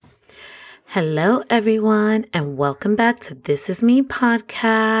Hello, everyone, and welcome back to This Is Me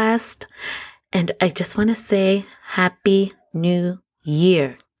podcast. And I just want to say Happy New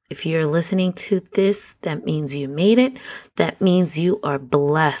Year. If you're listening to this, that means you made it. That means you are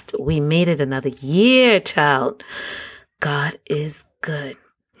blessed. We made it another year, child. God is good.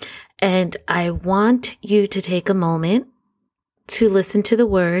 And I want you to take a moment to listen to the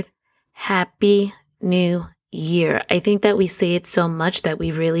word Happy New Year. I think that we say it so much that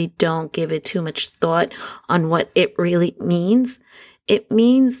we really don't give it too much thought on what it really means. It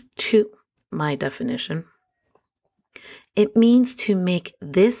means my definition, it means to make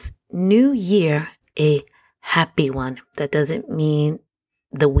this new year a happy one. That doesn't mean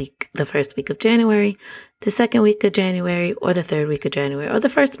the first week of January, the second week of January, or the third week of January, or the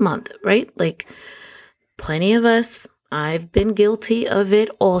first month, right? Like plenty of us, I've been guilty of it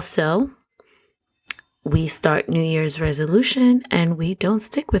also. We start New Year's resolution and we don't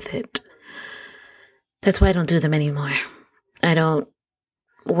stick with it. That's why I don't do them anymore.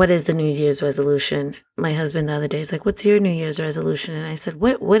 What is the New Year's resolution? My husband the other day is like, what's your New Year's resolution? And I said,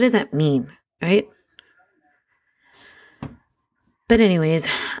 what does that mean? Right? But anyways,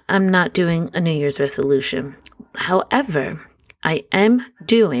 I'm not doing a New Year's resolution. However, I am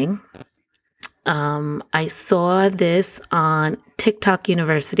doing, I saw this on TikTok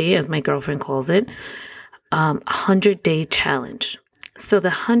University, as my girlfriend calls it, 100-day challenge. So the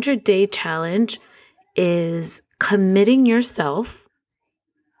 100-day challenge is committing yourself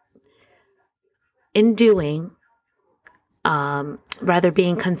in doing,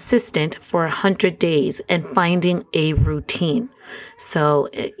 being consistent for 100 days and finding a routine. So,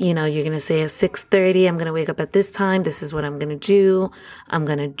 you're going to say at 6:30, I'm going to wake up at this time. This is what I'm going to do. I'm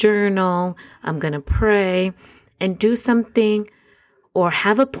going to journal. I'm going to pray and do something or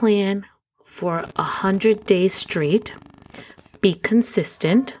have a plan for 100 days straight. Be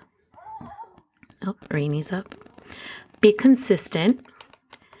consistent. Oh, Rainy's up. Be consistent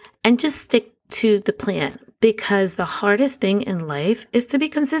and just stick to the plan, because the hardest thing in life is to be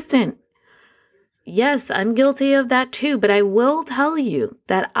consistent. Yes, I'm guilty of that too, but I will tell you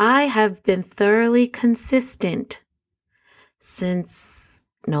that I have been thoroughly consistent since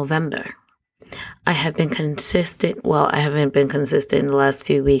November. I have been consistent. Well, I haven't been consistent in the last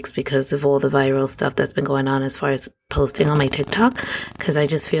few weeks because of all the viral stuff that's been going on as far as posting on my TikTok, because I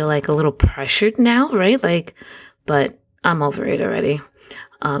just feel like a little pressured now, right? But I'm over it already.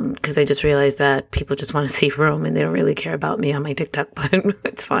 Because I just realized that people just want to see Rome and they don't really care about me on my TikTok, but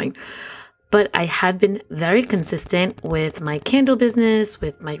it's fine. But I have been very consistent with my candle business,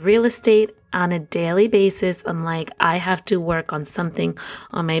 with my real estate on a daily basis. I'm like, I have to work on something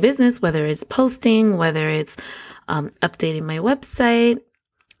on my business, whether it's posting, whether it's updating my website,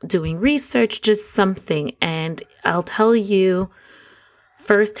 doing research, just something. And I'll tell you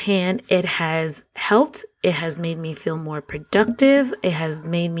firsthand, it has helped. It has made me feel more productive. It has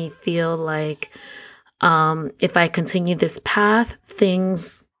made me feel like if I continue this path,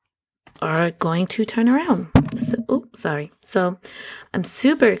 things are going to turn around. So I'm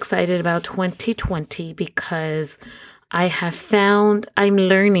super excited about 2020 because I have found I'm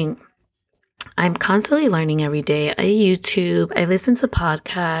learning. I'm constantly learning every day. I YouTube, I listen to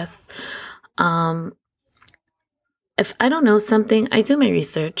podcasts. If I don't know something, I do my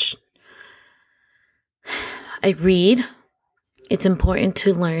research. I read. It's important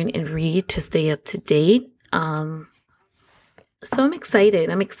to learn and read to stay up to date. So I'm excited.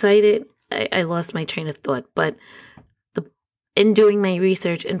 I lost my train of thought, but in doing my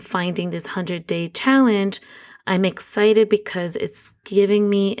research and finding this 100-day challenge, I'm excited because it's giving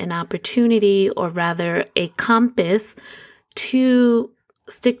me an opportunity, or rather a compass, to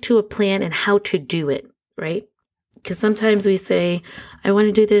stick to a plan and how to do it, right? Because sometimes we say, I want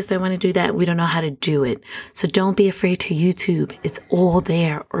to do this, I want to do that. We don't know how to do it. So don't be afraid to YouTube. It's all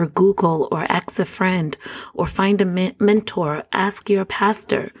there. Or Google, or ask a friend, or find a mentor, ask your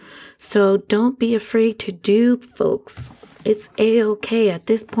pastor. So don't be afraid to do, folks. It's A-okay. At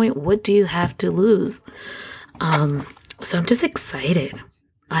this point, what do you have to lose? So I'm just excited.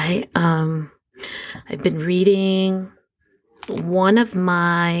 I've been reading. One of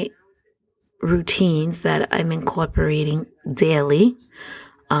my routines that I'm incorporating daily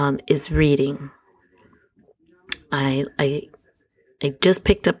is reading. I just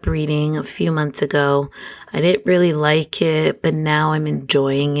picked up reading a few months ago. I didn't really like it, but now I'm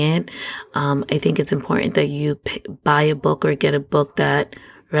enjoying it. I think it's important that you buy a book or get a book that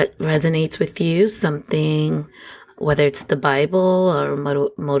resonates with you, something whether it's the Bible or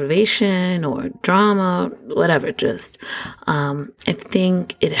motivation or drama, whatever, I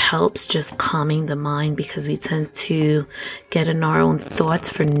think it helps just calming the mind, because we tend to get in our own thoughts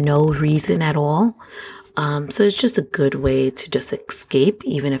for no reason at all. So it's just a good way to just escape,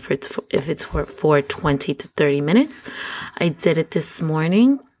 even if it's for 20 to 30 minutes. I did it this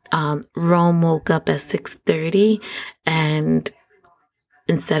morning. Rome woke up at 6:30, and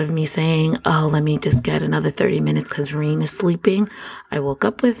instead of me saying, oh, let me just get another 30 minutes because Reen is sleeping, I woke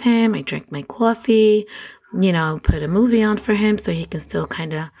up with him. I drank my coffee, put a movie on for him so he can still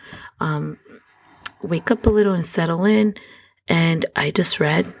kind of wake up a little and settle in. And I just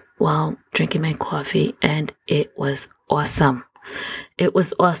read while drinking my coffee, and it was awesome. It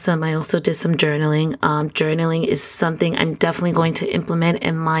was awesome. I also did some journaling. Journaling is something I'm definitely going to implement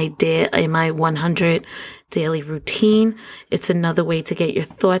in my 100 daily routine. It's another way to get your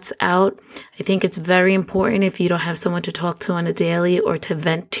thoughts out. I think it's very important, if you don't have someone to talk to on a daily or to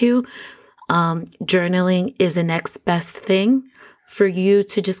vent to, journaling is the next best thing for you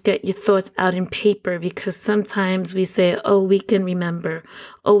to just get your thoughts out in paper, because sometimes we say, oh, we can remember.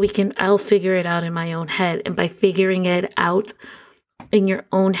 Oh, I'll figure it out in my own head. And by figuring it out in your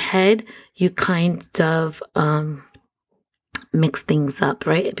own head, you kind of mix things up,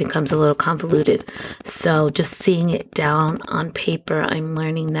 right? It becomes a little convoluted. So just seeing it down on paper, I'm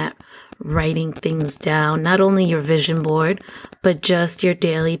learning that writing things down, not only your vision board, but just your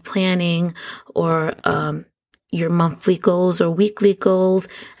daily planning or your monthly goals or weekly goals.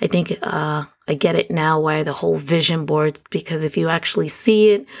 I think I get it now why the whole vision boards, because if you actually see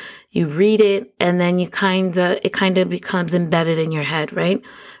it, you read it, and then it kind of becomes embedded in your head, right?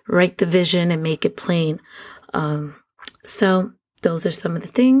 Write the vision and make it plain. So those are some of the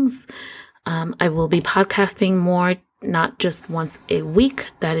things. I will be podcasting more, not just once a week.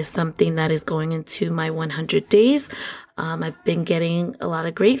 That is something that is going into my 100 days. I've been getting a lot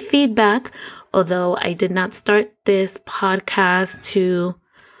of great feedback, although I did not start this podcast to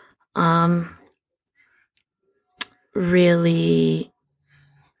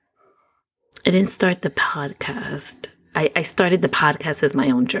I didn't start the podcast. I started the podcast as my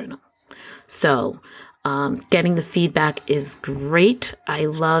own journal. So getting the feedback is great. I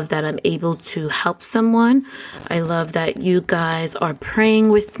love that I'm able to help someone. I love that you guys are praying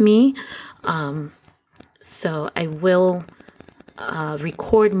with me. So I will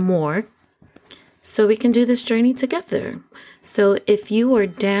record more so we can do this journey together. So if you are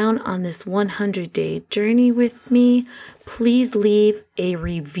down on this 100-day journey with me, please leave a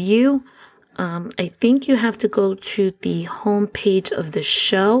review. I think you have to go to the homepage of the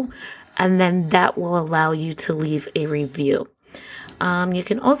show, and then that will allow you to leave a review. You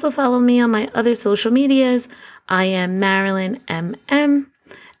can also follow me on my other social medias. I am Marilyn MM,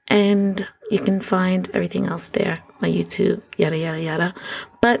 and you can find everything else there, my YouTube, yada, yada, yada.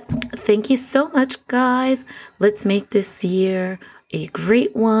 But thank you so much, guys. Let's make this year a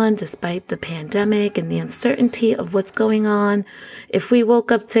great one, despite the pandemic and the uncertainty of what's going on. If we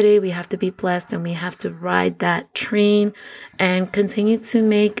woke up today, we have to be blessed, and we have to ride that train and continue to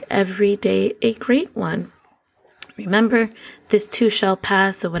make every day a great one. Remember, this too shall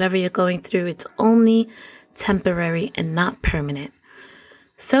pass. So whatever you're going through, it's only temporary and not permanent.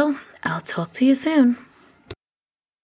 So I'll talk to you soon.